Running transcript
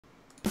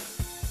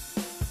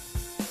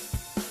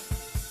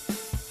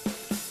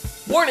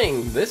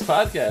Warning! This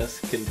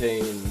podcast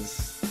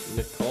contains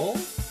Nicole.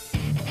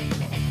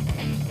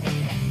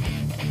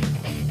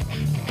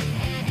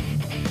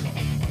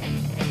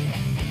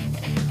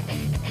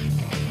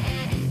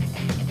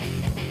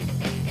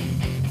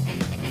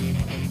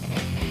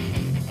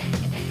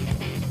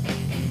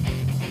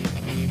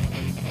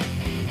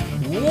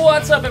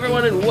 What's up,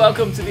 everyone, and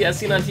welcome to the As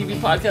Seen on TV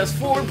podcast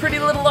for Pretty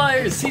Little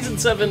Liars, Season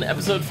 7,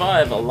 Episode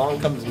 5, Along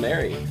Comes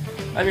Mary.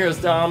 I'm your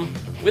host, Dom.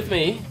 With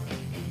me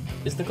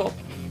is Nicole.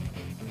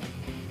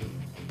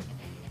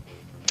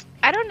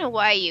 I don't know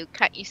why you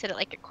said it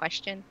like a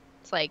question.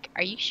 It's like,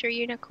 are you sure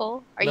you're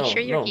Nicole? Are you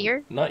sure you're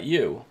here? Not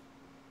you.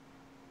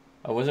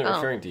 I wasn't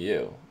referring to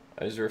you.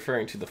 I was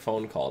referring to the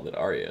phone call that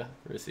Arya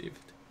received.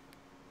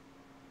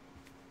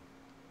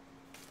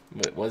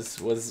 But was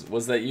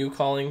that you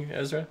calling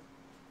Ezra?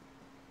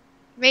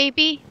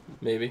 Maybe.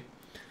 Maybe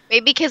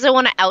because I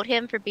want to out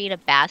him for being a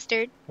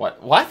bastard.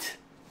 What?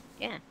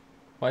 Yeah.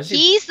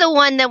 He's the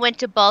one that went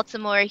to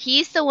Baltimore.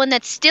 He's the one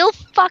that's still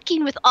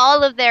fucking with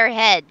all of their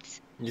heads.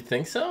 You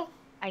think so?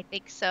 I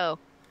think so.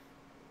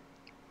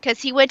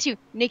 Because he went to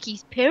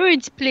Nikki's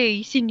parents'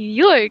 place in New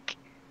York.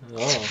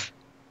 Oh.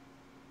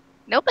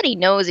 Nobody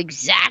knows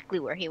exactly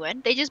where he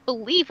went. They just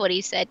believe what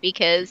he said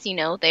because, you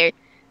know, they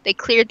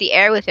cleared the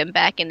air with him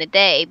back in the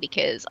day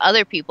because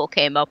other people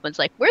came up and was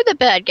like, we're the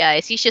bad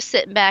guys. He's just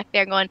sitting back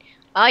there going,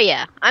 oh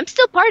yeah, I'm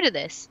still part of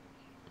this.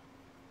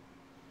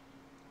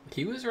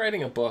 He was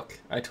writing a book.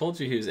 I told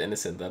you he was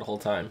innocent that whole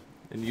time,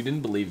 and you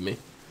didn't believe me.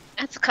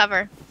 That's a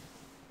cover.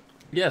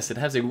 Yes, it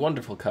has a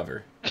wonderful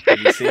cover. Have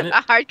you seen it?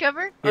 A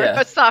hardcover? Or Yeah.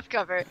 a soft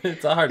cover?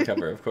 It's a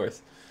hardcover, of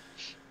course.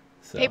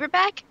 So.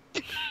 Paperback?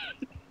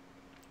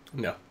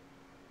 No.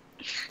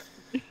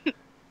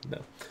 No.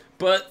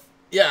 But,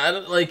 yeah,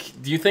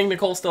 do you think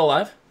Nicole's still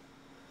alive?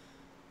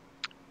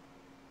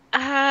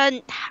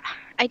 I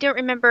don't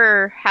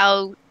remember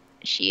how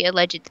she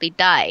allegedly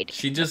died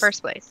in the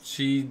first place.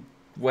 She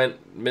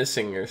went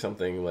missing or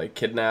something, like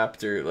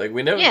kidnapped or like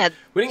we didn't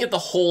get the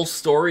whole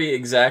story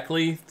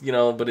exactly, you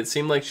know, but it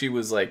seemed like she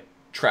was like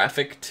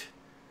trafficked.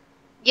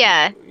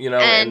 Yeah. You know,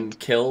 and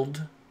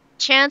killed.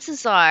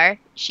 Chances are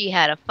she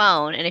had a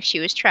phone, and if she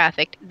was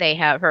trafficked, they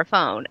have her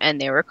phone, and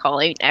they were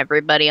calling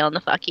everybody on the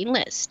fucking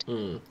list.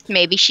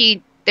 Maybe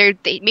she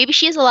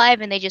is alive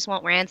and they just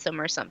want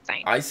ransom or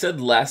something. I said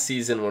last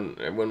season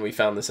when we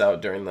found this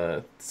out during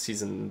the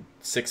season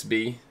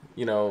 6B,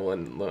 you know,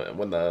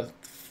 when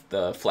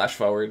the flash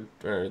forward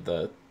or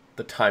the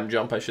time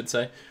jump, I should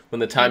say, when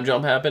the time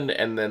jump happened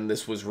and then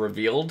this was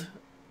revealed,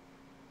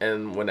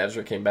 and when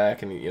Ezra came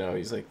back and, you know,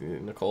 he's like,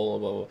 Nicole,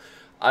 blah, blah,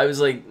 I was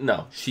like,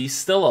 no, she's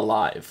still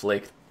alive.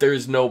 Like,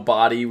 there's no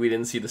body. We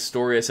didn't see the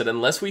story. I said,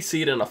 unless we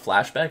see it in a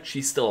flashback,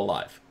 she's still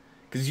alive.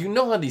 Because you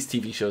know how these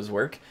TV shows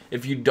work.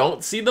 If you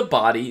don't see the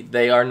body,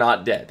 they are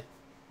not dead.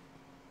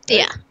 Right?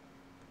 Yeah.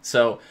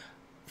 So,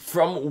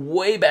 from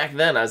way back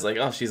then, I was like,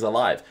 oh, she's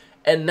alive.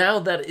 And now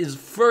that is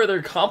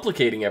further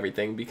complicating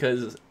everything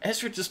because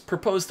Ezra just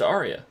proposed to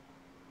Arya.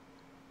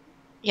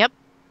 Yep.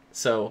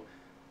 So,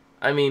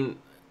 I mean,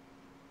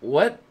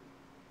 what?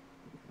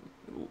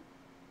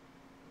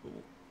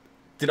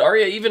 Did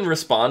Arya even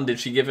respond? Did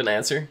she give an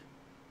answer?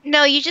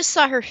 No, you just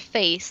saw her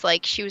face,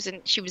 like she was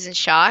in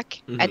shock,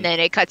 and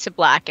then it cuts to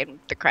black and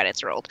the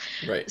credits rolled.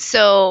 Right.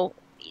 So,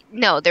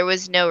 no, there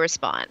was no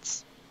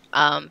response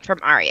from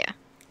Arya.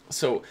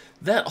 So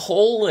that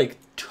whole like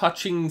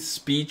touching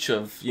speech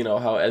of, you know,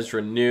 how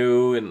Ezra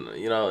knew, and,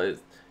 you know, it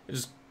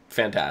was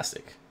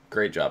fantastic.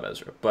 Great job,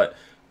 Ezra. But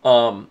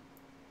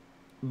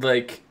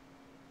like,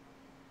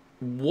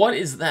 what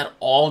is that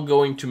all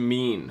going to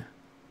mean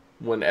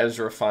when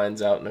Ezra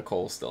finds out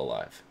Nicole's still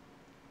alive?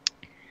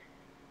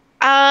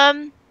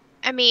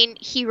 I mean,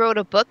 he wrote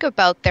a book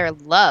about their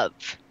love.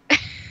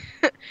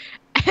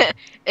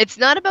 It's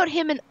not about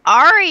him and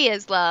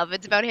Arya's love.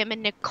 It's about him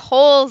and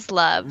Nicole's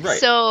love. Right.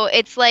 So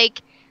it's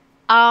like,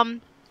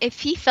 if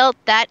he felt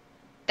that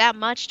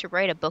much to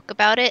write a book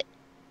about it,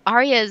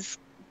 Arya's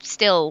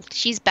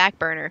she's back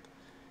burner.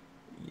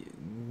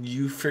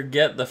 You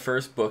forget the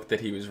first book that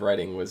he was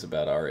writing was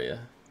about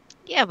Arya.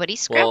 Yeah, but he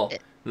scrapped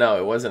it. No,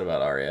 it wasn't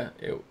about Arya.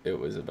 It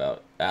was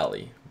about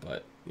Allie,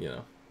 but, you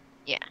know.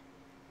 Yeah.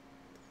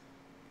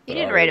 He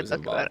didn't write a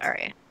book about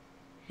Arya.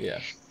 Yeah.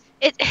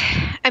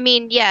 I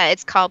mean, yeah,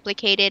 it's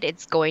complicated.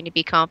 It's going to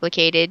be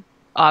complicated,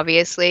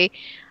 obviously.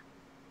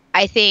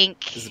 I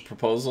think... Is the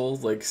proposal,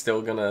 like,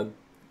 still gonna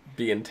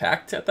be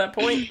intact at that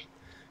point?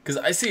 Because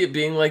I see it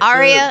being like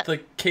Arya,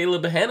 the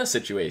Caleb and Hannah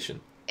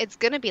situation. It's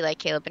gonna be like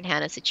Caleb and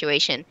Hannah's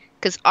situation.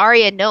 Because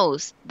Arya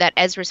knows that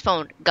Ezra's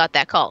phone got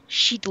that call.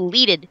 She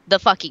deleted the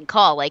fucking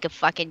call like a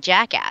fucking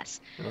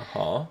jackass.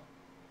 Uh-huh.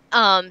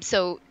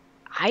 So...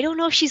 I don't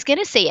know if she's going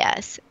to say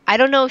yes. I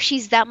don't know if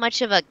she's that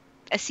much of a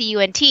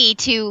CUNT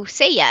to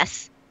say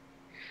yes.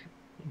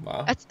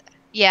 Wow.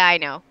 Yeah, I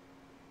know.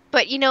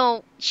 But, you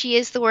know, she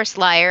is the worst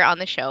liar on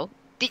the show.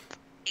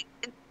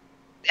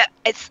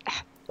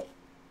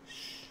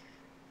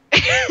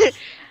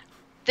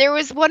 There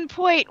was one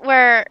point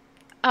where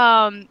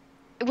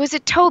was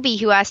it Toby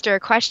who asked her a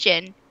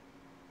question?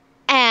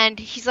 And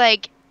he's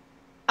like,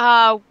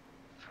 uh,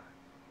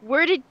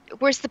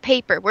 where's the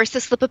paper? Where's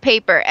the slip of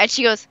paper? And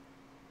she goes,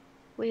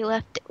 we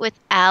left it with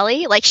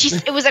Allie. Like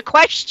it was a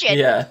question.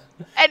 Yeah.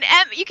 And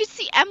you could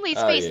see Emily's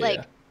Oh face yeah, yeah.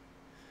 like,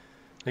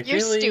 Like you're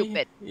really?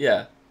 stupid.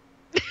 Yeah.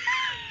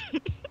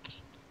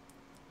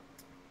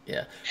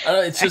 Yeah, I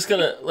don't know, it's just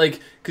gonna like,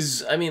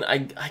 cause I mean, I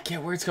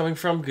get where it's coming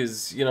from,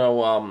 cause you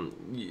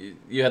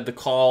had the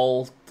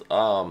call,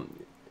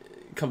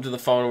 come to the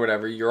phone or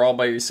whatever. You're all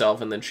by yourself,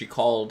 and then she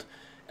called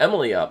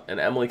Emily up, and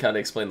Emily kind of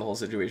explained the whole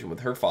situation with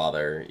her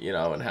father,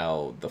 and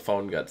how the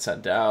phone got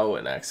sent out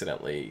and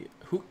accidentally.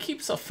 Who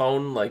keeps a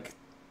phone like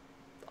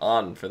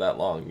on for that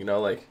long?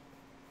 Like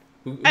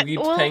who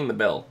keeps Well, paying the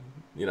bill?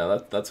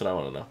 That's what I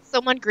want to know.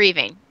 someone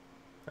grieving.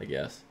 I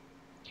guess.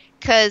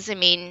 Because, I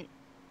mean,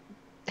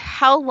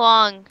 how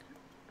long?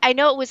 I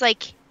know it was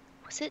like,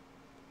 was it?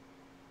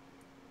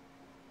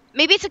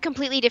 Maybe it's a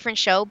completely different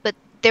show, but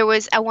there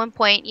was at one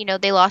point,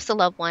 they lost a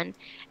loved one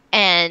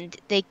and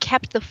they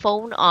kept the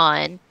phone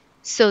on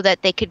so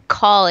that they could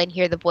call and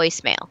hear the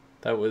voicemail.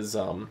 That was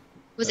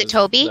Was it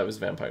Toby? That was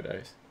Vampire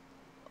Diaries.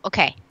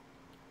 Okay.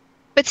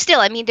 But still,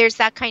 I mean, there's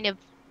that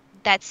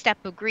step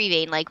of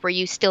grieving, like where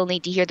you still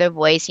need to hear their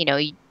voice. You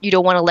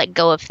don't want to let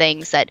go of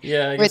things that I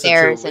were guess that's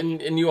theirs. true.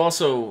 And you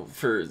also,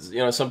 for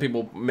some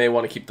people may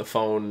want to keep the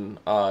phone,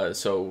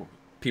 so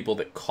people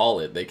that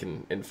call it, they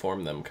can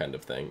inform them, kind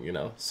of thing.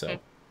 So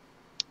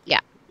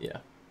yeah,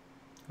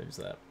 there's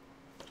that.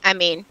 I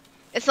mean,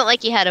 it's not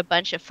like you had a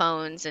bunch of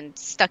phones and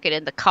stuck it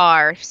in the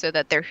car so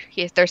that their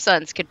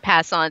sons could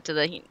pass on to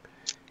the.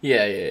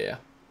 Yeah.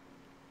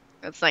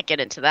 Let's not get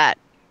into that.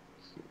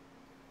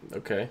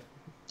 Okay.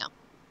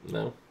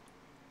 No.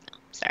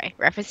 Sorry,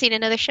 referencing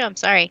another show. I'm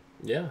sorry.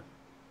 Yeah.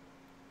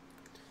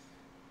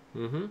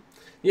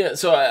 Yeah,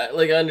 so I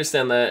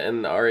understand that,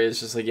 and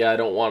Arya's just like, yeah, I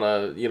don't want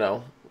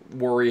to,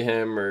 worry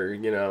him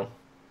or.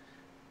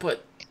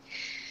 But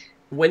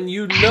when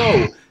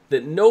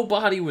that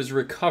nobody was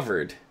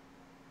recovered,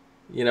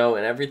 and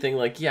everything,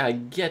 like, yeah, I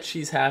get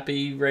she's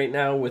happy right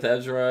now with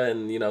Ezra,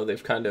 and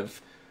they've kind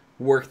of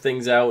worked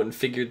things out and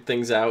figured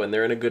things out, and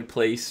they're in a good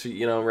place,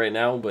 right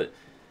now, but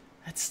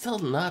that's still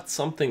not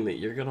something that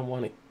you're gonna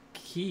want to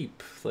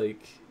keep.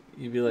 Like,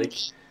 you'd be like,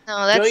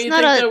 no, that's don't you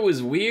not think that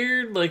was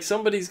weird? Like,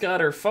 somebody's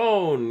got her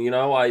phone,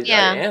 I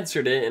Yeah.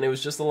 answered it, and it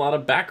was just a lot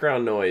of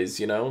background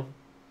noise,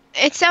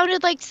 It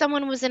sounded like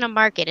someone was in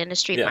a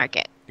street Yeah,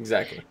 market.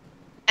 exactly.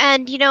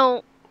 And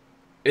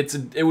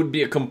It would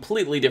be a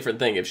completely different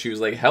thing if she was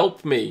like,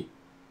 help me,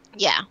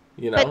 yeah.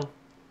 But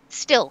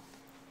still,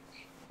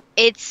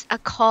 it's a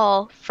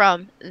call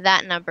from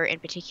that number in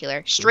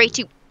particular, straight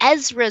to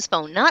Ezra's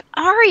phone, not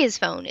Arya's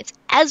phone. It's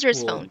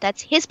Ezra's phone.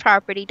 That's his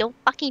property. Don't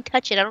fucking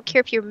touch it. I don't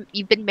care if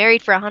you've been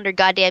married for 100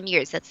 goddamn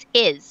years. That's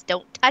his.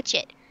 Don't touch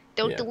it.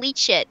 Don't delete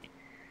shit.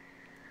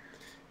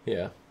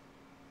 Yeah.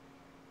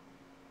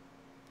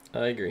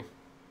 I agree.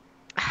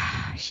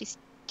 She's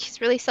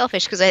really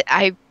selfish, because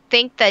I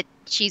think that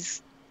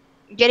she's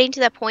getting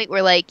to that point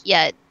where, like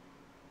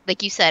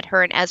you said,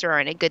 her and Ezra are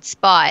in a good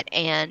spot,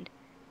 and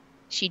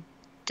she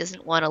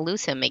doesn't want to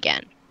lose him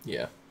again.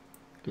 Yeah.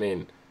 I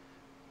mean,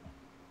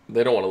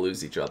 they don't want to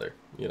lose each other,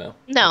 No.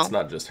 It's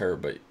not just her,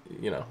 but,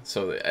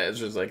 So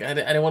Ezra's like, I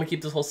didn't want to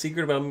keep this whole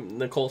secret about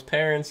Nicole's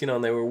parents,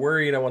 and they were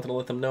worried. I wanted to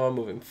let them know I'm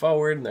moving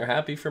forward, and they're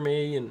happy for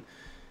me, and,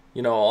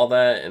 all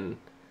that. And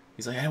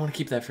he's like, I don't want to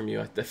keep that from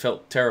you. I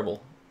felt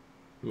terrible.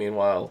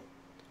 Meanwhile,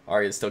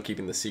 Arya's still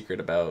keeping the secret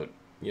about,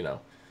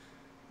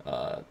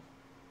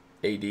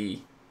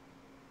 AD.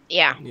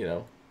 Yeah.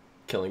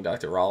 Killing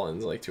Dr.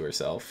 Rollins, like, to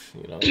herself,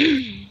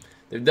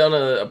 They've done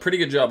a pretty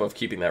good job of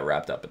keeping that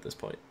wrapped up at this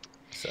point.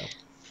 So.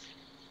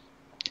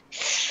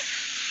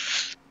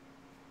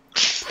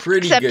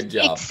 Good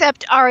job.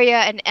 Except Arya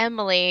and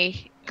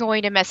Emily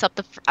going to mess up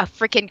a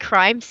freaking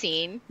crime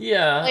scene.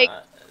 Yeah. Like,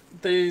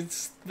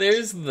 there's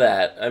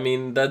that. I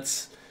mean,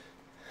 with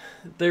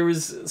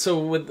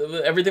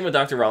everything with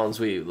Dr. Rollins,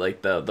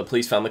 the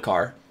police found the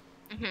car.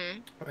 Mm-hmm.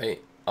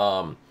 Right?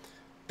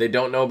 They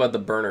don't know about the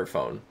burner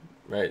phone,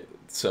 right?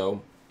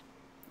 So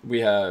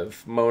we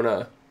have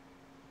Mona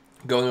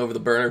going over the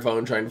burner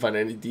phone, trying to find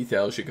any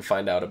details she could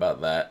find out about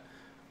that.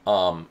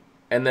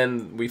 And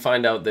then we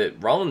find out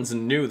that Rollins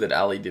knew that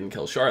Allie didn't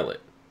kill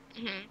Charlotte.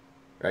 Mm-hmm.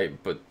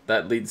 Right? But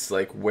that leads,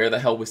 where the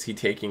hell was he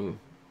taking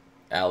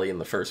Allie in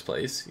the first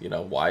place?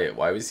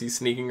 Why was he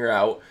sneaking her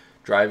out,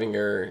 driving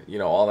her,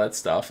 all that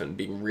stuff, and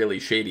being really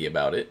shady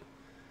about it?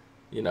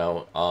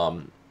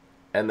 And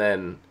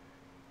then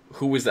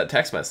who was that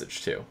text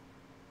message to?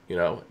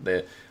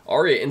 The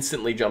Arya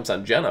instantly jumps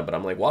on Jenna, but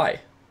I'm like,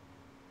 why?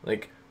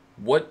 Like,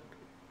 what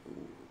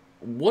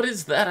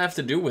does that have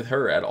to do with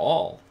her at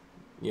all?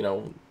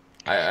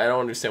 I don't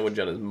understand what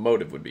Jenna's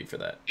motive would be for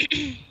that.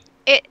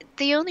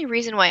 The only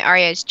reason why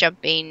Arya is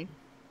jumping,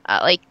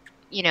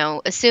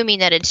 assuming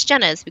that it's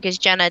Jenna, is because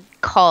Jenna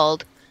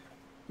called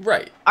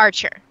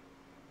Archer.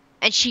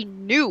 And she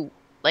knew,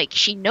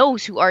 she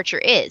knows who Archer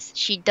is.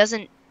 She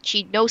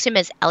knows him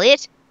as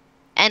Elliot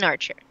and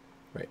Archer.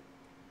 Right.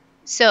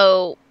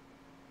 So,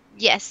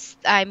 yes,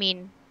 I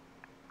mean,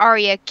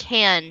 Arya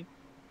can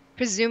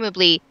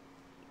presumably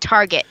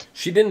target.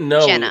 She didn't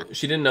know. Jenna.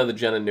 She didn't know that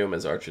Jenna knew him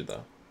as Archer,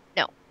 though.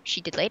 No, she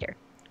did later.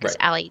 Because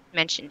Right. Allie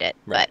mentioned it.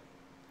 Right.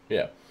 But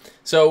Yeah.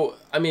 So,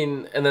 I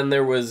mean, and then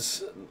there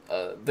was...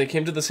 they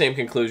came to the same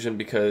conclusion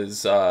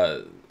because...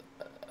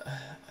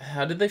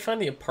 how did they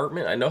find the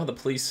apartment? I know how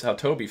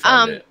Toby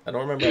found it. I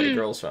don't remember how the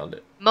girls found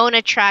it.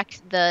 Mona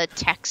tracked the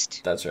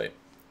text. That's right.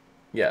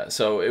 Yeah,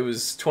 so it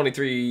was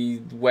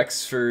 23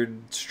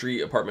 Wexford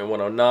Street, apartment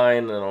 109.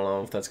 I don't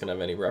know if that's going to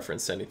have any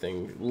reference to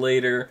anything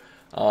later.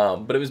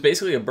 But it was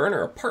basically a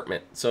burner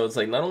apartment. So it's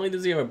like, not only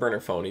does he have a burner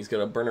phone, he's got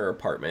a burner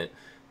apartment.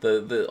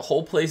 The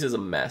whole place is a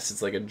mess.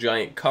 It's like a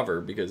giant cover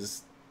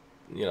because,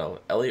 you know,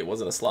 Elliot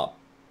wasn't a slop.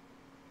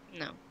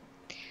 No.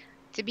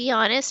 To be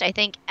honest, I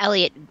think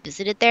Elliot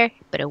visited there,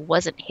 but it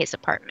wasn't his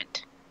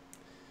apartment.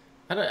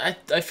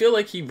 I feel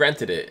like he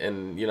rented it,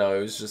 and, you know,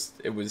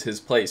 it was his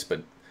place.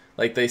 But,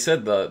 like they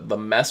said, the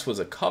mess was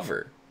a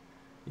cover.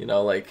 You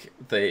know, like,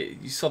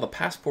 you saw the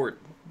passport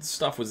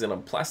stuff was in a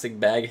plastic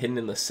bag hidden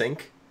in the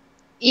sink.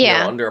 Yeah.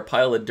 You know, under a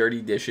pile of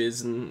dirty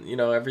dishes and, you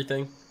know,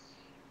 everything.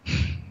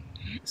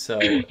 So,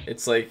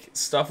 it's like,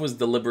 stuff was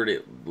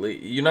deliberately...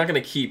 You're not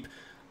going to keep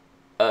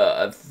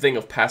a thing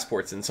of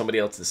passports in somebody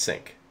else's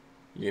sink.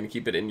 You're going to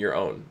keep it in your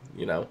own,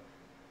 you know?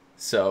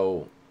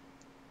 So,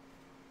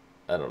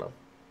 I don't know.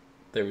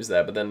 There was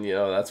that, but then, you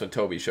know, that's when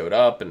Toby showed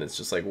up, and it's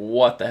just like,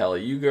 what the hell are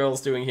you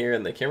girls doing here?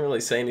 And they can't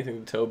really say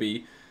anything to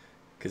Toby,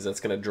 because that's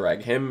going to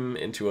drag him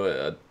into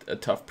a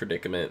tough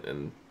predicament.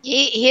 And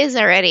He is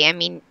already. I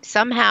mean,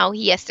 somehow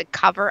he has to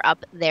cover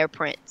up their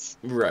prints.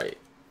 Right.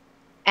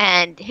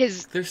 And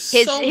his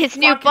his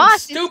new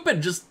boss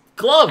stupid. Just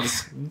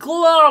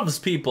gloves,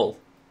 people.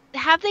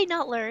 Have they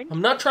not learned?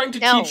 I'm not trying to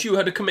teach you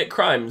how to commit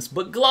crimes,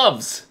 but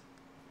gloves.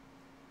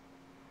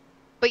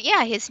 But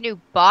yeah, his new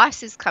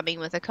boss is coming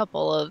with a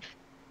couple of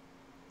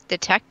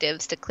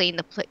detectives to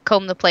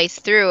comb the place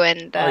through,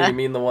 and oh, you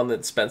mean the one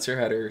that Spencer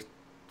had her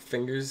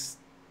fingers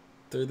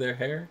through their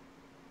hair?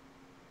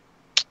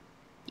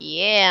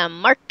 Yeah,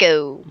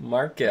 Marco.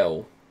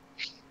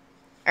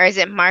 Or is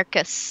it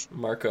Marcus?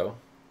 Marco.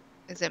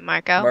 Is it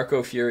Marco?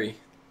 Marco Fury.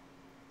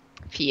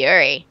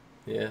 Fury.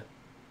 Yeah.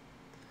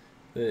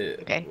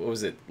 Okay. What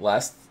was it,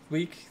 last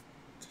week?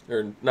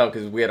 Or no,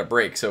 because we had a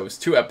break, so it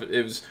was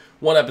it was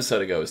one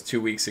episode ago. It was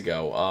 2 weeks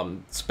ago.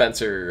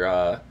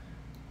 Spencer,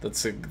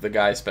 that's the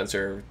guy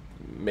Spencer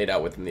made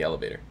out with in the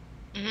elevator.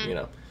 Mm-hmm. You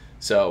know,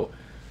 so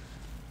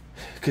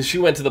because she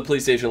went to the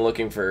police station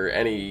looking for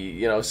any,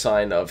 you know,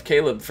 sign of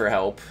Caleb for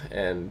help,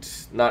 and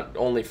not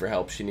only for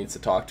help, she needs to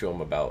talk to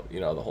him about, you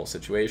know, the whole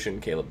situation.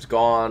 Caleb's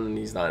gone;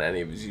 he's not in any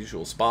of his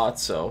usual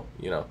spots, so,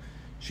 you know,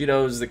 she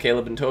knows that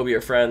Caleb and Toby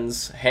are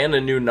friends.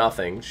 Hannah knew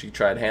nothing. She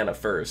tried Hannah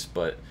first,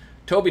 but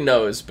Toby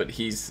knows, but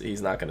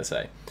he's not going to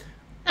say.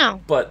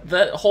 No. But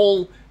that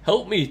whole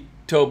help me,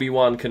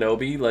 Toby-Wan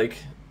Kenobi, like,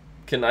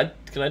 can I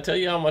tell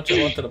you how much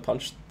I wanted to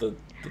punch the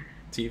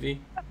TV?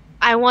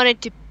 I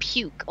wanted to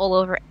puke all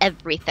over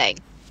everything.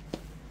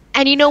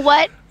 And you know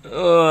what?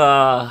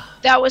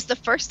 That was the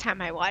first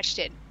time I watched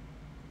it.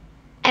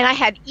 And I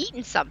had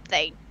eaten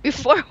something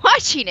before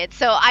watching it,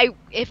 so I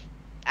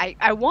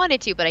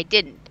wanted to, but I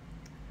didn't.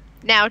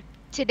 Now,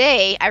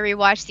 today, I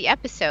rewatched the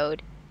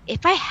episode.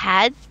 If I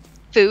had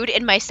food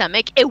in my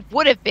stomach, it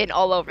would have been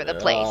all over the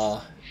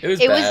place. It was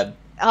bad.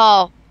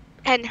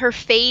 And her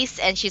face,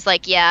 and she's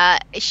like, yeah,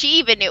 she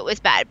even knew it was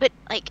bad. But,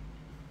 like,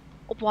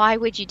 why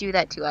would you do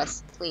that to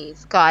us?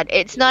 Please, God,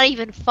 it's not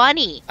even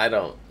funny. I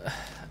don't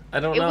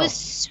know. It was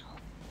so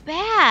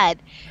bad.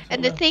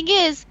 And the thing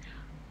is,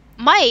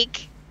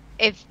 Mike,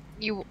 if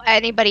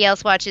anybody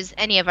else watches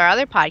any of our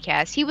other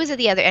podcasts, he was at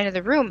the other end of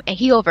the room and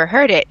he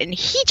overheard it and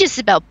he just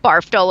about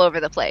barfed all over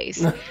the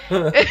place.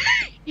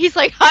 He's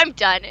like, I'm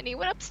done, and he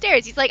went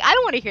upstairs. He's like, I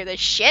don't want to hear this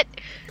shit.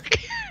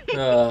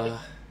 Yeah,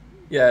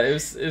 it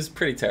was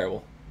pretty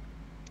terrible.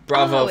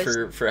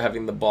 Bravo for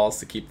having the balls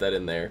to keep that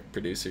in there,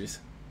 producers.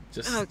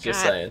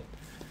 Just saying.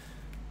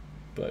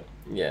 But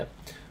yeah.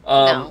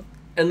 No.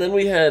 And then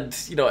we had,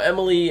 you know,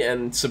 Emily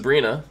and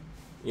Sabrina.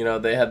 You know,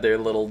 they had their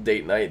little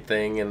date night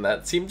thing, and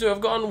that seemed to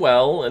have gone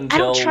well until,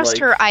 I don't trust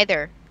her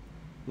either.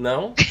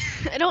 No?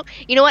 I don't.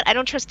 You know what? I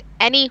don't trust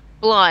any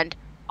blonde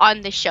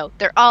on the show.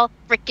 They're all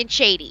freaking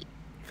shady.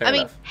 Fair I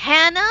mean, enough.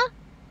 Hannah,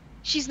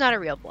 she's not a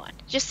real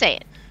blonde. Just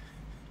saying.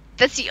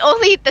 That's the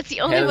only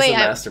Hannah's way a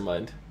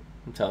mastermind.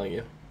 I'm telling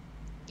you.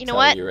 You know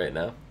what? I'm telling you right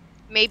now.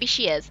 Maybe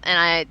she is,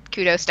 and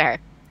kudos to her.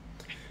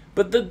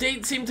 But the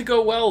date seemed to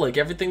go well. Like,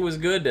 everything was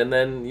good. And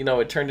then, you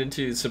know, it turned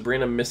into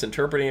Sabrina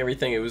misinterpreting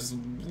everything. It was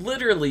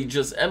literally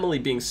just Emily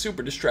being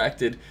super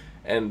distracted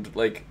and,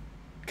 like,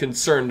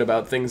 concerned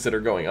about things that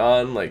are going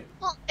on. Like,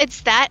 Well,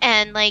 it's that,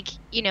 and, like,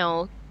 you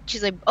know,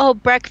 she's like, oh,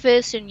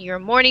 breakfast, and you're a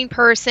morning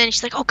person.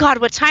 She's like, oh, God,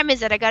 what time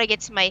is it? I gotta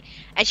get to my...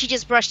 And she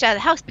just rushed out of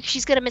the house because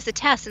she's gonna miss a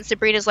test. And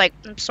Sabrina's like,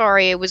 I'm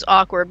sorry, it was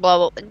awkward,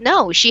 blah, blah.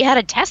 No, she had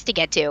a test to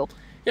get to.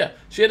 yeah,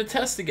 she had a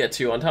test to get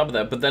to on top of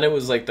that. But then it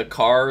was, like, the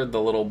car,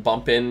 the little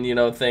bump-in, you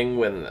know, thing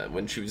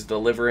when she was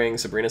delivering.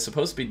 Sabrina's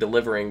supposed to be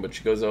delivering, but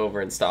she goes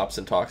over and stops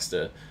and talks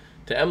to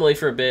to Emily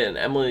for a bit, and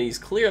Emily's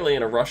clearly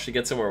in a rush to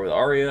get somewhere with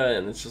Arya,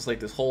 and it's just like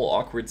this whole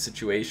awkward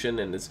situation,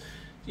 and it's,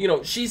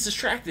 she's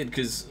distracted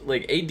because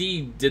like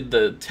AD did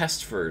the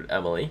test for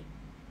Emily,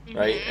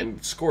 right,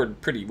 and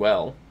scored pretty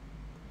well.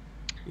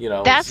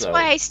 That's So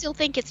why I still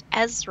think it's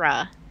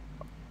Ezra.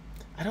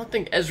 I don't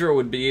think Ezra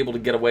would be able to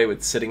get away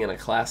with sitting in a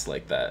class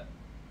like that.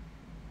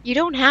 You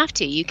don't have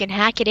to. You can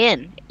hack it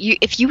in.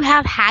 If you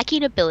have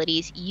hacking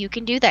abilities, you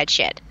can do that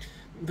shit.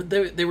 But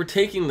they were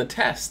taking the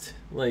test.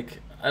 Like,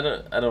 I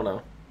don't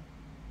know.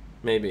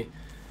 Maybe.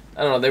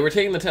 I don't know. They were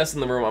taking the test in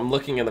the room. I'm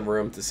looking in the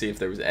room to see if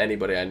there was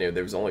anybody I knew.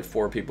 There was only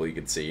 4 people you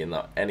could see, and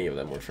not any of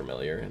them were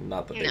familiar. And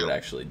not that they would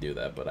actually do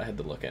that, but I had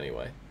to look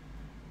anyway.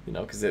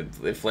 Because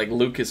if like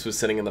Lucas was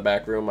sitting in the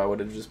back room, I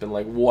would have just been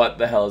like, what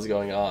the hell is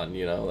going on?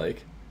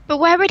 Like. But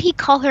why would he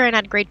call her an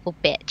ungrateful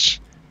bitch?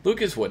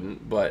 Lucas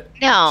wouldn't, but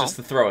no. Just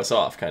to throw us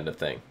off kind of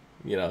thing.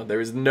 There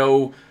was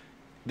no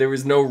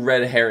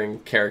red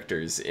herring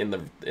characters in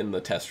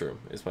the test room,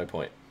 is my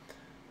point.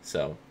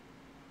 So.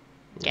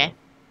 Okay.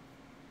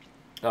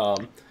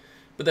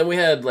 But then we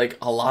had like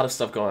a lot of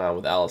stuff going on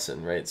with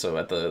Allison, right? So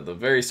at the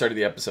very start of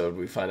the episode,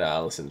 we find out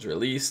Allison's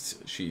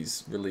released.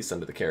 She's released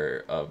under the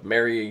care of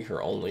Mary,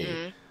 her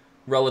only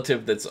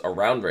relative that's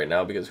around right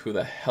now, because who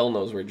the hell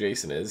knows where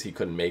Jason is? He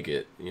couldn't make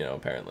it,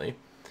 apparently.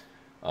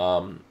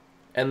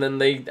 And then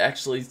they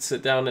actually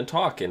sit down and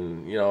talk,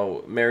 and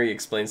Mary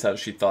explains how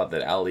she thought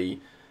that Allie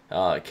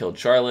killed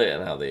Charlotte,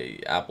 and how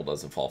the apple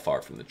doesn't fall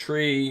far from the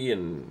tree,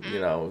 and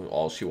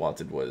all she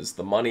wanted was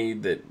the money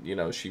that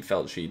she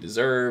felt she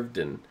deserved,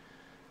 and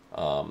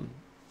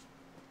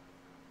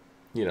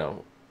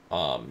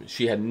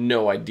she had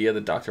no idea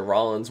that Dr.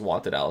 Rollins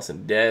wanted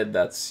Allison dead.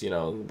 That's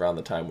around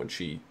the time when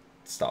she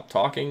stopped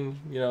talking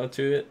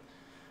to it,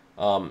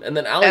 and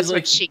then Allie's that's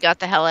when she got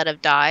the hell out of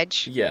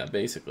Dodge. Yeah,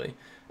 basically.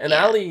 And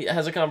Allie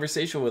has a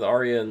conversation with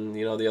Arya and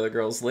the other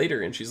girls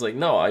later, and she's like,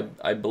 no,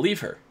 I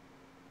believe her.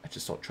 I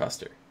just don't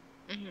trust her.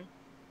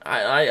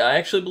 I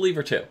actually believe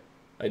her too.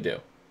 I do.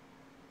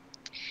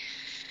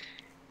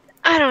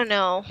 I don't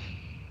know.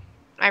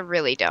 I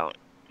really don't.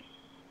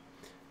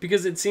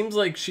 Because it seems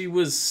like she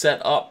was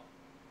set up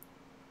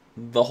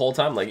the whole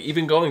time. Like,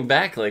 even going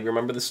back, like,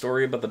 remember the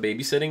story about the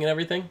babysitting and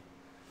everything?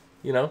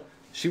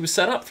 She was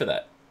set up for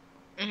that.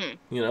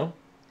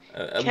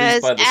 At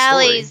least by the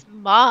Allie's story.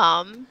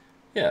 mom...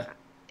 Yeah.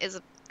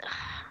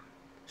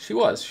 She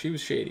was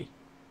shady.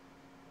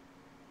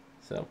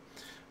 So,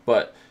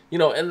 but,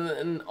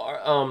 and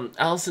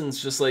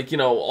Allison's just like,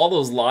 all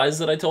those lies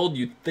that I told,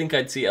 you'd think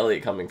I'd see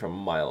Elliot coming from a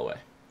mile away.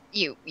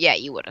 You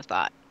would have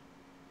thought.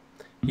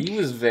 He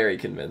was very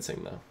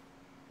convincing, though.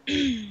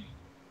 He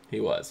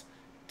was.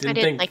 I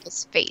didn't like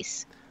his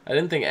face. I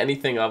didn't think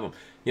anything of him,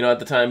 at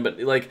the time, but,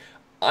 like,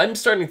 I'm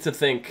starting to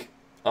think,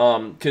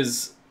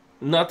 because,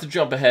 not to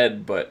jump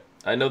ahead, but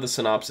I know the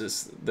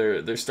synopsis,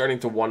 they're starting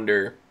to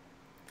wonder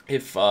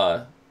if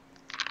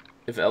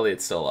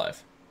Elliot's still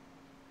alive.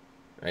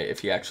 Right?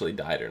 If he actually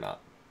died or not.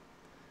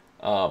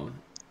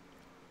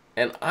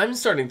 And I'm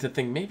starting to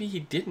think maybe he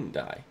didn't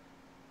die.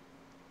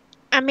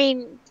 I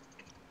mean,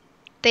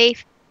 they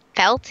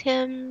felt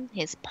him.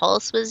 His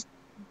pulse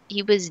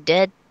he was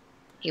dead.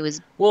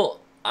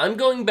 Well, I'm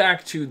going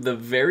back to the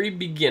very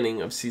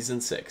beginning of season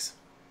 6.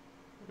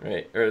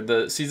 Right? Or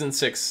the season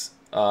 6,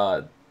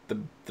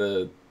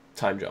 the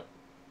time jump.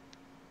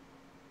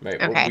 Right?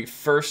 Okay. When we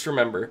first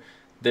remember,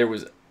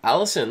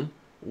 Allison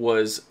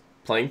was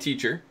playing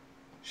teacher.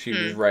 She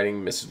was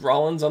writing Mrs.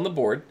 Rollins on the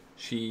board.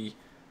 We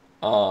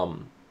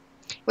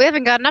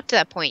haven't gotten up to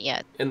that point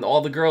yet. And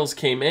all the girls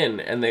came in,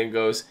 and then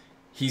goes,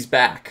 he's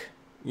back,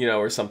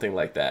 or something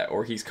like that.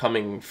 Or he's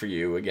coming for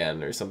you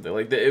again, or something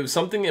like that. It was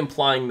something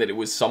implying that it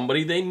was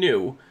somebody they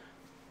knew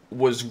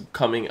was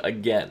coming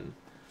again.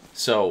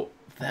 So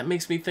that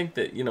makes me think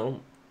that,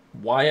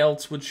 why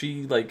else would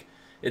she, like,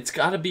 it's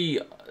got to be,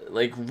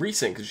 like,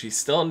 recent, because she's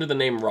still under the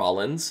name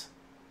Rollins,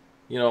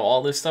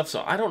 all this stuff.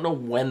 So I don't know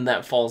when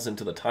that falls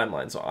into the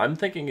timeline. So I'm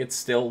thinking it's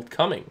still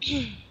coming.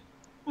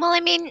 Well,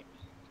 I mean,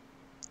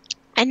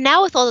 and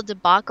now with all the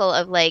debacle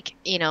of, like,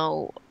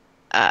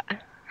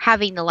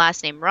 having the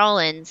last name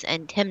Rollins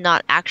and him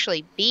not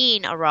actually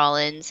being a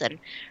Rollins, and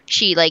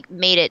she, like,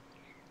 made it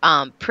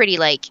pretty,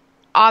 like,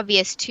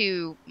 obvious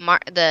to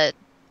the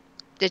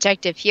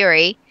Detective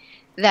Fury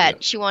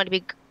that she wanted to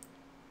be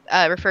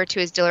referred to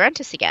as De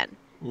Laurentiis again.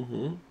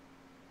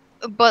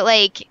 But,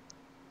 like,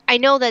 I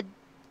know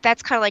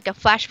that's kind of like a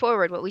flash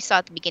forward what we saw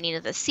at the beginning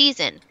of the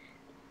season.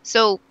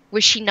 So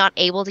was she not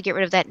able to get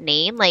rid of that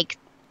name? Like,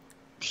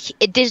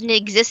 it didn't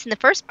exist in the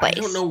first place.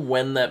 I don't know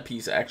when that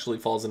piece actually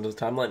falls into the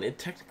timeline. It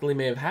technically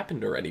may have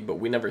happened already, but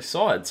we never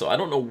saw it, so I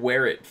don't know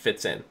where it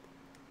fits in.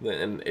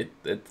 And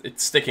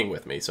it's sticking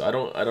with me, so I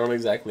don't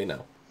exactly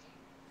know.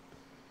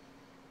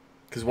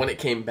 Because when it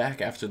came back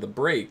after the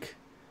break,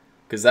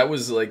 because that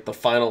was like the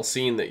final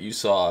scene that you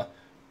saw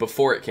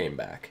before it came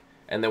back.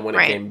 And then when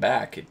it came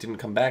back, it didn't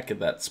come back at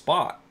that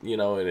spot, and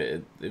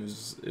it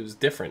was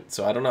different.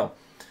 So I don't know.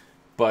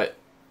 But,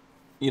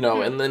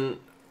 and then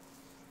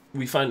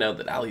we find out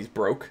that Allie's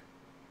broke,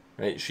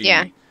 right?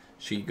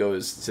 She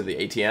goes to the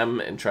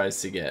ATM and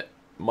tries to get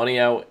money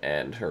out,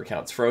 and her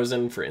account's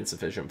frozen for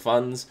insufficient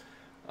funds.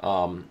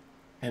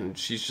 And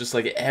she's just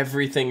like,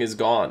 everything is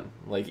gone.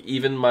 Like,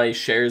 even my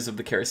shares of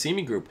the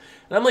Karasimi group.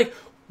 And I'm like,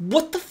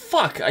 what the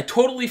fuck? I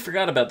totally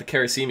forgot about the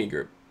Karasimi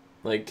group.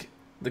 Like,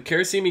 the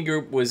Karasimi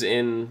group was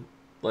in,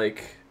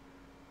 like,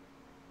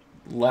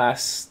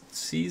 last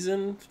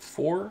season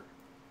 4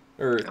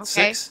 or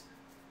 6.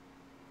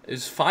 It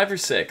was 5 or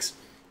 6,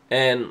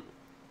 and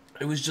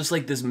it was just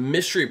like this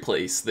mystery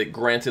place that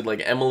granted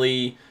like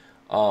Emily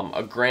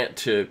a grant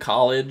to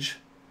college,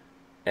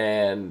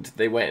 and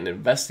they went and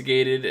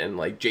investigated, and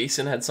like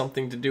Jason had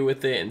something to do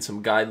with it, and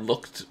some guy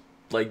looked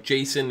like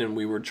Jason, and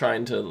we were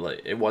trying to,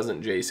 like, it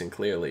wasn't Jason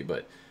clearly,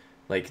 but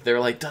like they're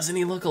like, doesn't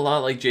he look a lot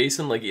like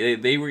Jason? Like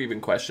they were even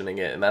questioning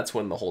it, and that's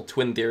when the whole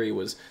twin theory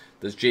was,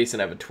 does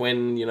Jason have a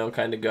twin, you know,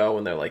 kind of go,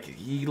 and they're like,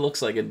 he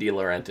looks like a De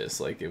Laurentiis,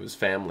 like it was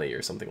family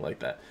or something like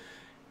that.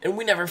 And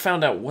we never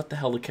found out what the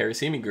hell the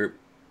Karasimi group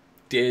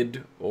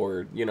did,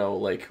 or, you know,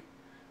 like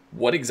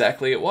what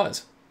exactly it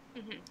was.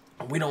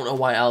 We don't know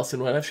why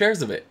Allison would have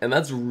shares of it, and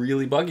that's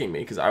really bugging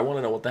me, because I want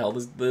to know what the hell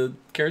the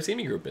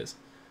Karasimi group is.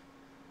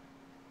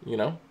 You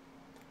know?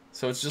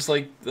 So it's just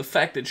like, the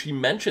fact that she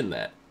mentioned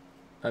that,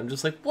 I'm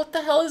just like, what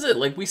the hell is it?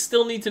 Like, we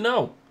still need to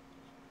know.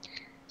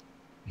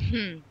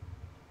 You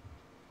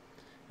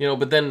know,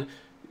 but then,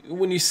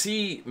 when you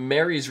see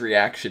Mary's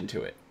reaction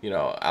to it, you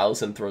know,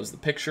 Allison throws the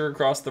picture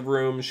across the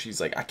room,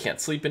 she's like, I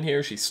can't sleep in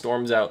here, she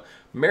storms out.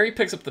 Mary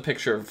picks up the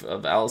picture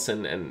of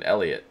Allison and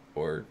Elliot,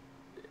 or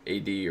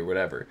AD, or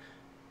whatever,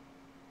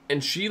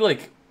 and she,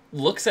 like,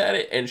 looks at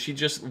it, and she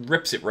just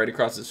rips it right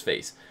across his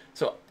face.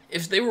 So,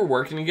 if they were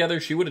working together,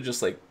 she would have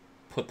just, like,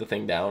 put the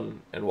thing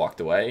down and walked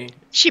away.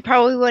 She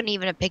probably wouldn't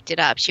even have picked it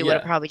up. She would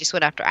have probably just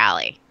went after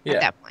Allie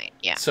at that point.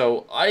 Yeah.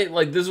 So,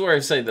 this is where I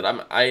say that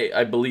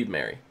I believe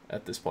Mary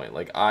at this point.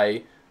 Like,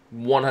 I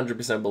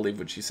 100% believe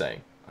what she's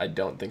saying. I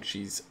don't think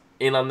she's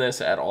in on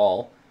this at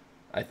all.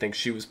 I think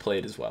she was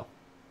played as well.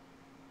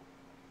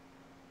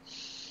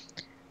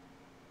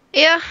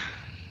 Yeah.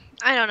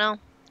 I don't know.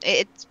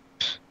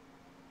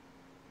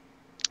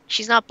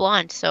 She's not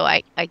blonde, so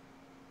I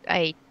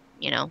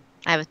you know,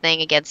 I have a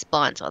thing against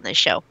blondes on this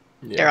show.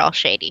 Yeah. They're all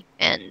shady,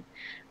 and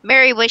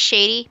Mary was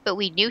shady, but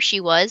we knew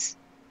she was.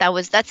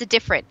 That's a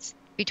difference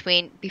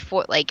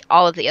before, like,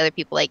 all of the other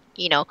people. Like,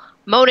 you know,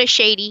 Mona's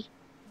shady,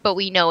 but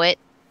we know it.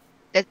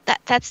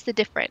 That's the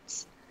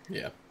difference.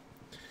 Yeah.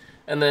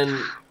 And then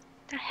what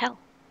the hell?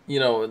 You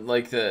know,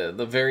 like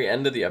the very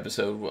end of the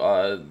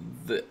episode,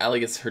 Allie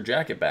gets her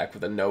jacket back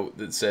with a note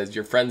that says,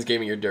 "Your friends gave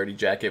me your dirty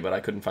jacket, but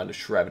I couldn't find a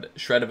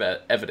shred of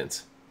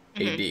evidence."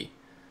 AD.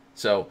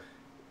 So,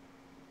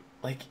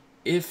 like,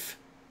 if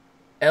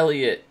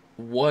Elliot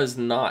was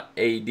not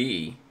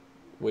AD,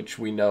 which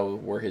we know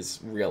were his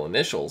real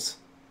initials,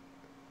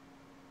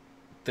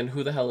 then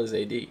who the hell is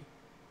AD?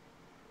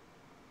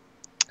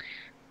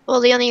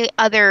 Well, the only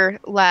other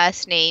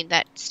last name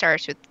that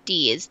starts with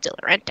D is De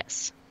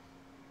Laurentiis.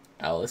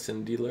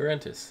 Allison De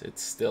Laurentiis.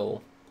 It's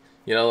still,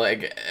 you know,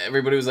 like,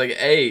 everybody was like,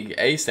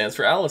 A stands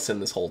for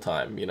Allison this whole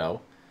time, you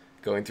know,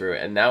 going through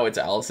it. And now it's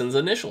Allison's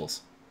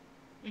initials.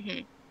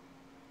 You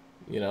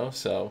know,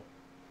 so,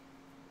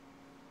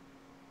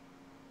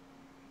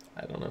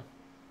 I don't know.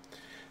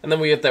 And then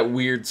we get that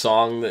weird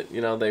song that, you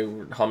know, they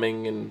were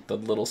humming, and the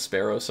Little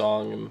Sparrow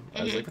song, and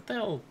I was like, what the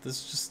hell? This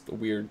is just a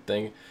weird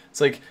thing.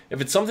 It's like, if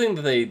it's something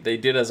that they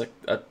did as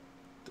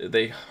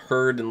they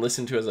heard and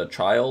listened to as a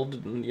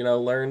child, and, you know,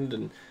 learned,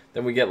 and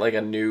then we get, like,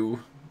 a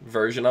new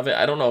version of it.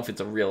 I don't know if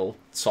it's a real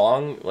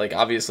song. Like,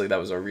 obviously that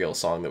was a real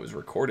song that was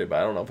recorded, but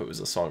I don't know if it was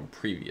a song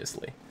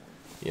previously.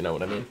 You know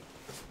what I mean?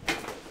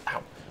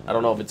 Ow. I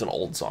don't know if it's an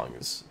old song,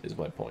 is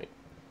my point.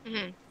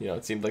 You know,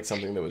 it seemed like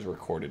something that was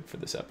recorded for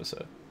this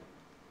episode.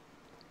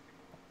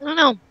 I don't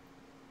know.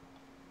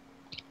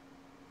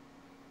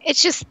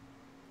 It's just,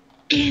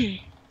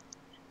 I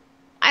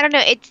don't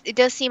know. It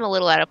does seem a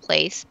little out of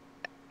place.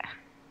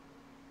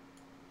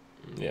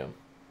 Yeah.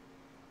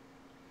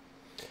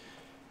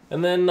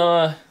 And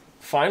then,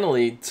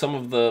 finally, some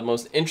of the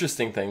most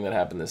interesting thing that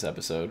happened this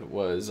episode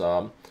was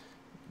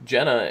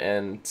Jenna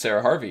and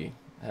Sarah Harvey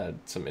had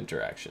some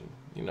interaction.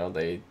 You know,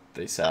 they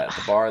sat at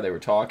the bar, they were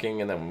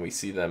talking, and then when we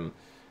see them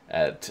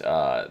at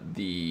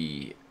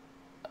the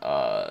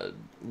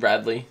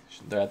Radley,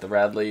 they're at the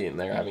Radley, and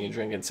they're having a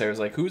drink, and Sarah's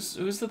like, who's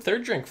the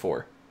third drink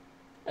for?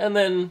 And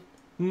then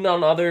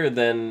none other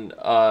than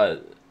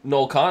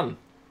Noel Kahn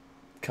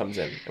comes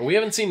in. And we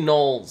haven't seen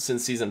Noel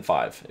since season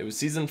 5. It was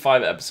season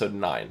 5, episode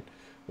 9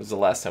 was the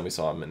last time we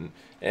saw him.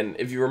 And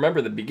if you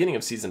remember the beginning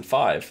of season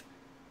 5,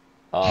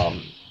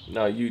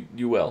 no,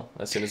 you will,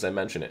 as soon as I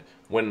mention it.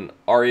 When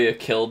Arya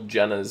killed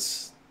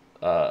Jenna's,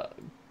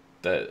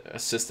 the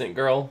assistant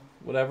girl,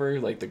 whatever,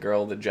 like the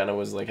girl that Jenna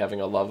was, like,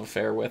 having a love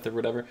affair with or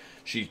whatever,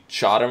 she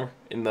shot him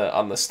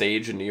on the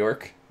stage in New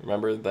York.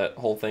 Remember that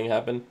whole thing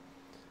happened?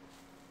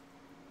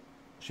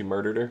 She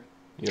murdered her.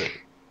 Yeah.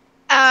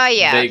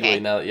 Vaguely, okay.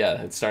 now,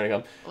 yeah, it's starting to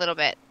come. A little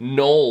bit.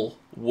 Noel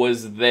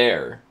was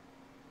there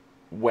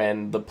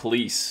when the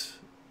police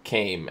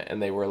came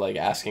and they were like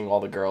asking all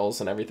the girls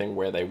and everything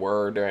where they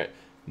were during,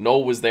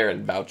 Noel was there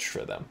and vouched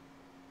for them.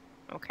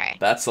 Okay.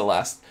 That's the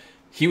last.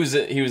 He was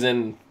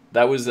in.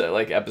 That was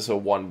like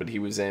episode 1, but he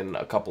was in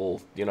a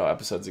couple,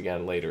 episodes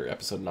again later.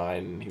 Episode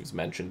 9, he was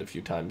mentioned a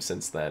few times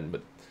since then,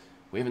 but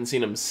we haven't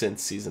seen him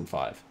since season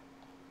 5.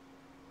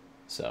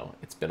 So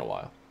it's been a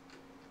while.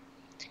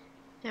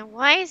 Now,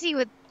 why is he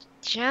with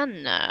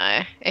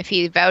Jenna if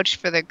he vouched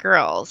for the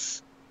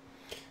girls?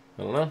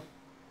 I don't know.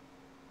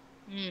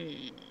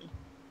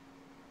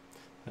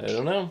 I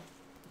don't know.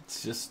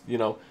 It's just,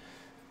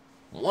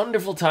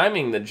 wonderful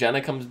timing that Jenna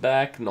comes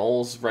back.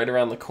 Noel's right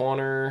around the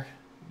corner.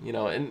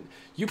 And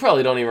you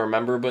probably don't even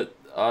remember, but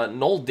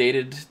Noel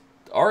dated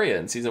Arya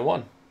in season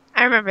 1.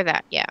 I remember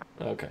that, yeah.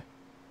 Okay.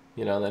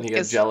 Then he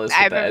got jealous with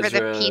I the remember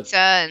Ezra. the pizza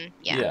and,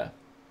 yeah. Yeah.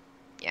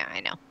 Yeah, I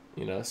know.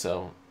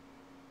 So...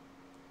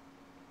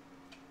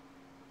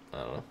 I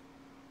don't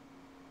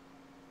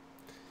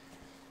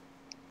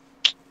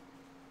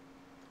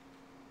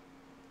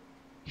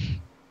know.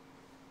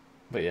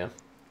 But yeah. I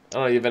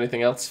don't know, you have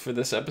anything else for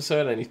this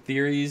episode? Any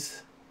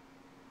theories?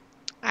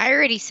 I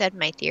already said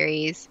my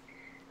theories.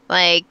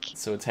 Like,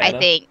 So it's Hannah?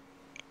 I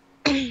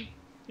think...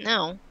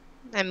 No.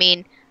 I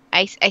mean,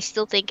 I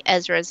still think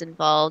Ezra's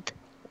involved.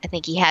 I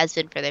think he has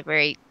been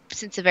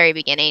since the very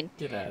beginning.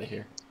 Get out of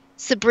here.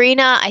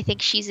 Sabrina, I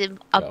think she's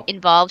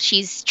involved.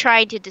 She's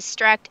trying to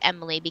distract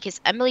Emily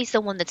because Emily's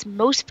the one that's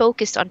most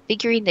focused on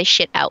figuring this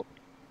shit out.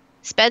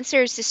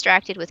 Spencer's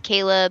distracted with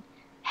Caleb.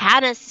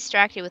 Hannah's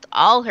distracted with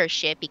all her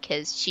shit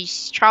because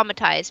she's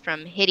traumatized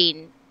from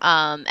hitting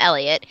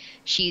Elliot.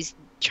 She's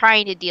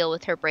trying to deal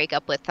with her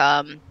breakup with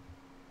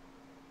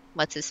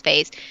what's his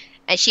face,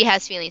 and she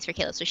has feelings for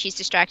Caleb, so she's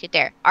distracted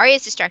there.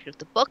 Arya's distracted with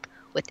the book,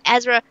 with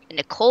Ezra, the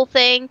Nicole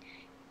thing,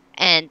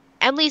 and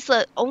Emily's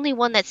the only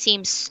one that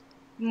seems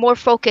more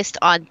focused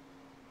on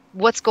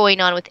what's going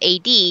on with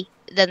AD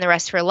than the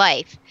rest of her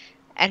life,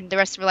 and the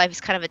rest of her life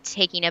is kind of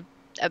taking a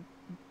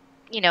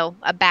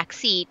back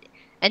seat,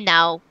 and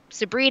now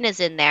Sabrina's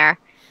in there,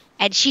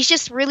 and she's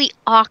just really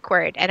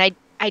awkward, and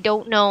I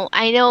don't know.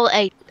 I know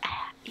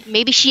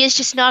maybe she is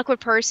just an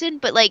awkward person,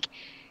 but like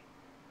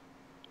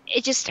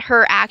it just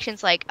her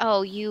actions, like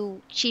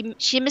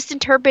she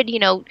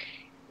misinterpreted. I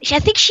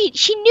think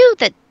she knew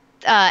that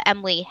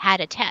Emily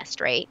had a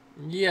test, right?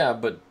 Yeah,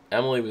 but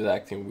Emily was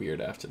acting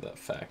weird after that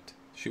fact.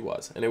 She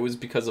was, and it was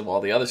because of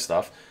all the other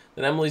stuff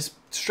that Emily's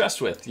stressed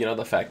with.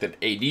 The fact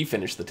that AD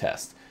finished the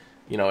test.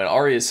 And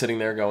Arya's sitting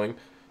there going,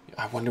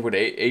 I wonder what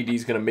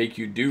AD's going to make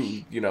you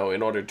do,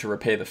 in order to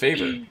repay the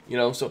favor.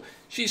 So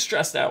she's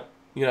stressed out.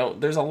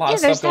 There's a lot of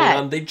stuff going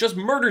on. They just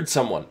murdered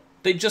someone.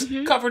 They just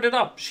covered it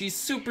up. She's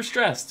super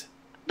stressed.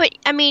 But,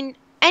 I mean,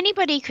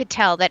 anybody could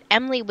tell that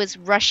Emily was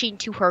rushing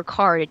to her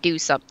car to do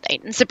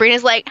something. And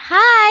Sabrina's like,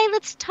 hi,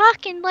 let's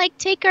talk and,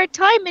 take our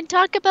time and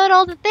talk about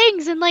all the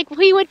things. And,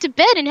 we went to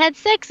bed and had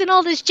sex and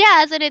all this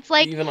jazz. And it's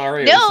like, even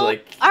Arya no, was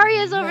like,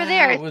 Arya's over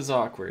there. It was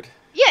awkward.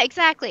 Yeah,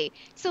 exactly.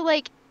 So,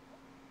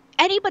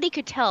 anybody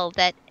could tell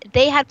that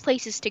they had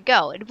places to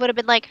go. It would have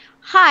been like,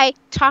 hi,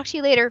 talk to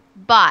you later,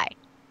 bye.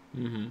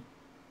 Mm-hmm.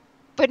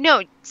 But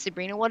no,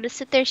 Sabrina wanted to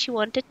sit there. She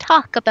wanted to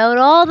talk about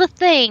all the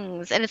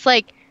things. And it's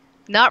like,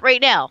 not right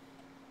now.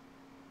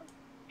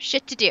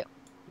 Shit to do.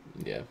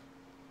 Yeah.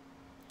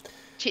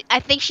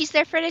 I think she's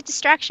there for a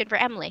distraction for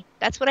Emily.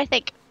 That's what I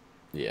think.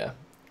 Yeah.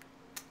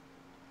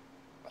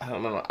 I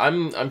don't know.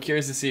 I'm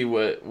curious to see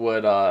what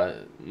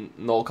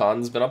Noel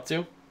Khan's been up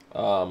to.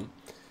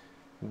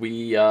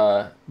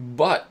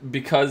 But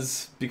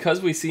because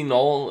we see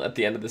Noel at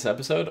the end of this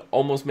episode,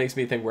 almost makes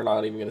me think we're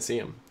not even going to see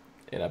him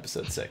in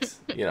episode 6.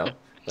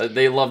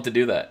 They love to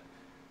do that.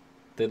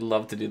 They'd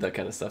love to do that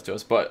kind of stuff to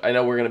us. But I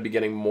know we're going to be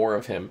getting more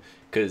of him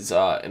because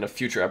in a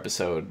future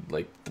episode,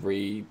 2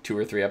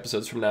 or 3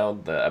 episodes from now,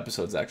 the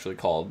episode's actually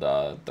called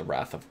The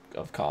Wrath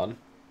of Khan.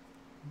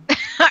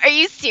 Are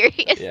you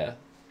serious? Yeah.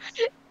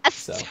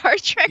 Star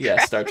Trek Yeah,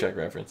 reference? Star Trek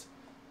reference.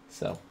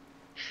 So.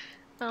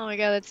 Oh my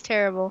god, that's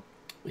terrible.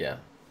 Yeah.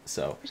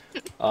 So.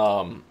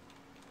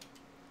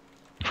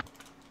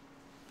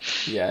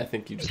 Yeah, I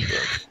think you just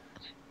broke.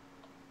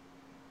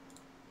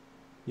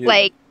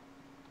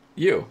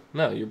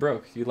 No, you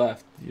broke. You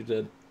laughed. You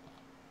did.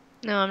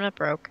 No, I'm not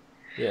broke.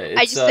 Yeah, it's,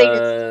 I just think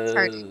it's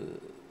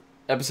hard.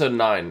 Episode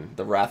 9,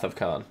 The Wrath of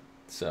Khan.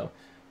 So,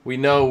 we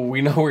know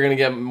we're gonna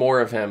get more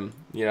of him,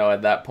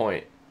 at that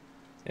point,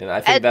 and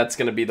I think that's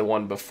gonna be the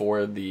one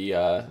before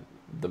the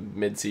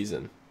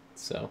mid-season.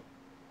 So,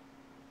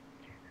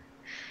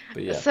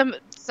 but yeah,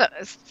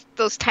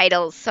 those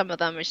titles, some of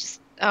them are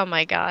just, oh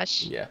my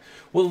gosh. Yeah.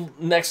 Well,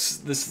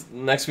 next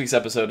week's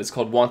episode is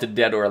called Wanted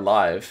Dead or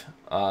Alive.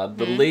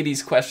 The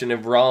ladies question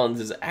if Rollins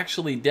is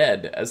actually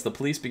dead as the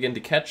police begin to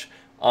catch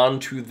on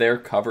to their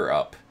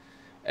cover-up.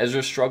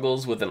 Ezra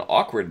struggles with an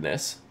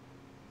awkwardness.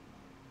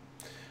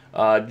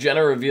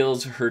 Jenna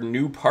reveals her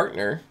new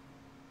partner.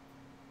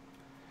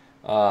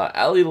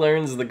 Allie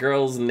learns the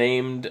girls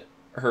named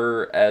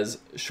her as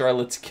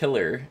Charlotte's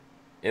killer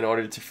in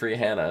order to free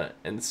Hannah,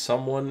 and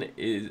someone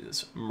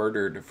is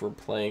murdered for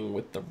playing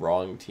with the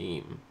wrong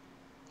team.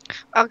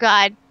 Oh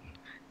god.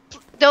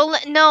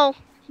 No,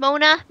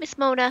 Mona, Miss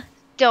Mona,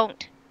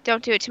 don't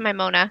do it to my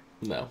Mona.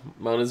 No,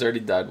 Mona's already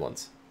died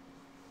once.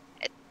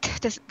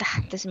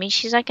 Doesn't mean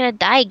she's not gonna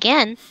die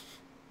again.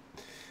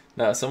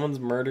 No, someone's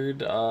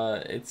murdered.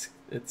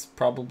 It's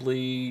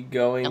probably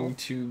going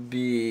to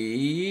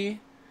be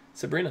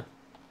Sabrina.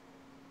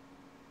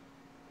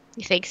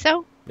 You think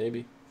so?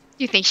 Maybe.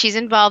 You think she's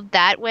involved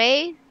that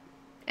way,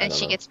 and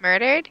she gets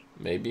murdered?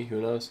 Maybe.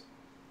 Who knows?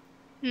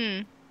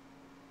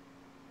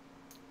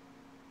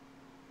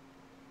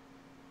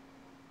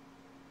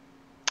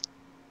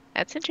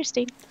 That's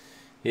interesting.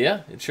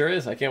 Yeah, it sure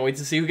is. I can't wait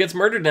to see who gets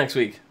murdered next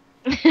week.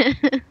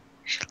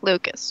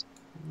 Lucas.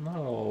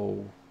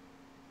 No.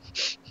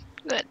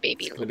 That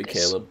baby It's Lucas. gonna be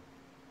Caleb.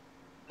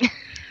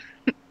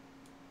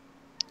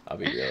 I'll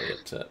be really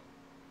upset.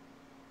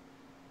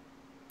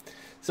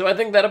 So I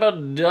think that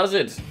about does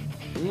it.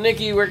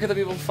 Nikki, where can the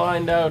people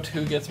find out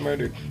who gets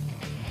murdered?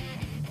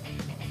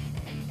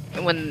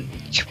 When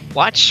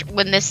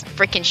this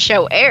freaking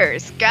show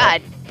airs,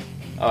 God.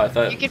 Oh, I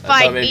thought you can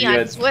find maybe me you on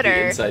had Twitter.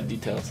 The inside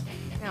details.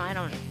 No, I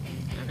don't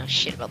know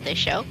shit about this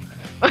show.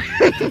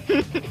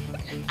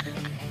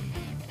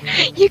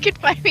 You can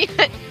find me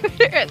on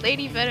Twitter at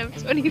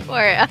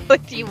LadyVenom24,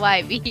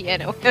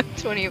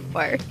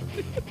 LadyVenom24.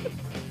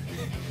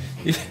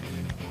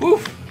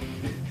 Woof.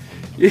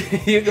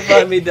 You can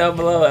find me down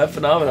below at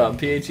Phenomenon,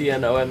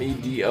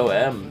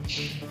 PHENOMEDOM.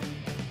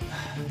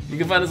 You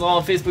can find us all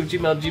on Facebook,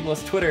 Gmail, G+,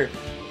 Twitter,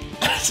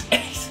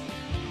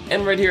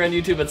 and right here on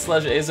YouTube at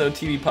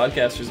 /ASOTV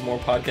Podcasters. More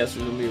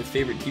podcasters will be your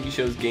favorite TV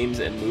shows, games,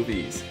 and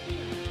movies.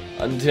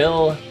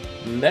 Until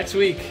next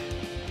week,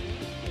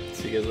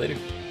 see you guys later.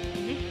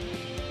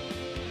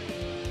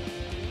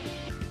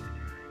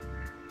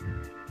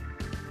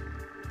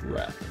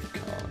 Wrath of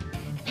Khan.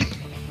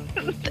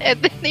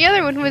 The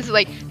other one was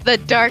like The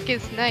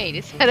Darkest Night.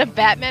 Is that a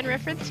Batman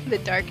reference to The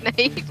Dark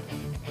Knight?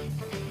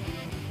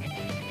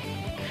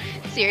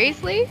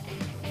 Seriously?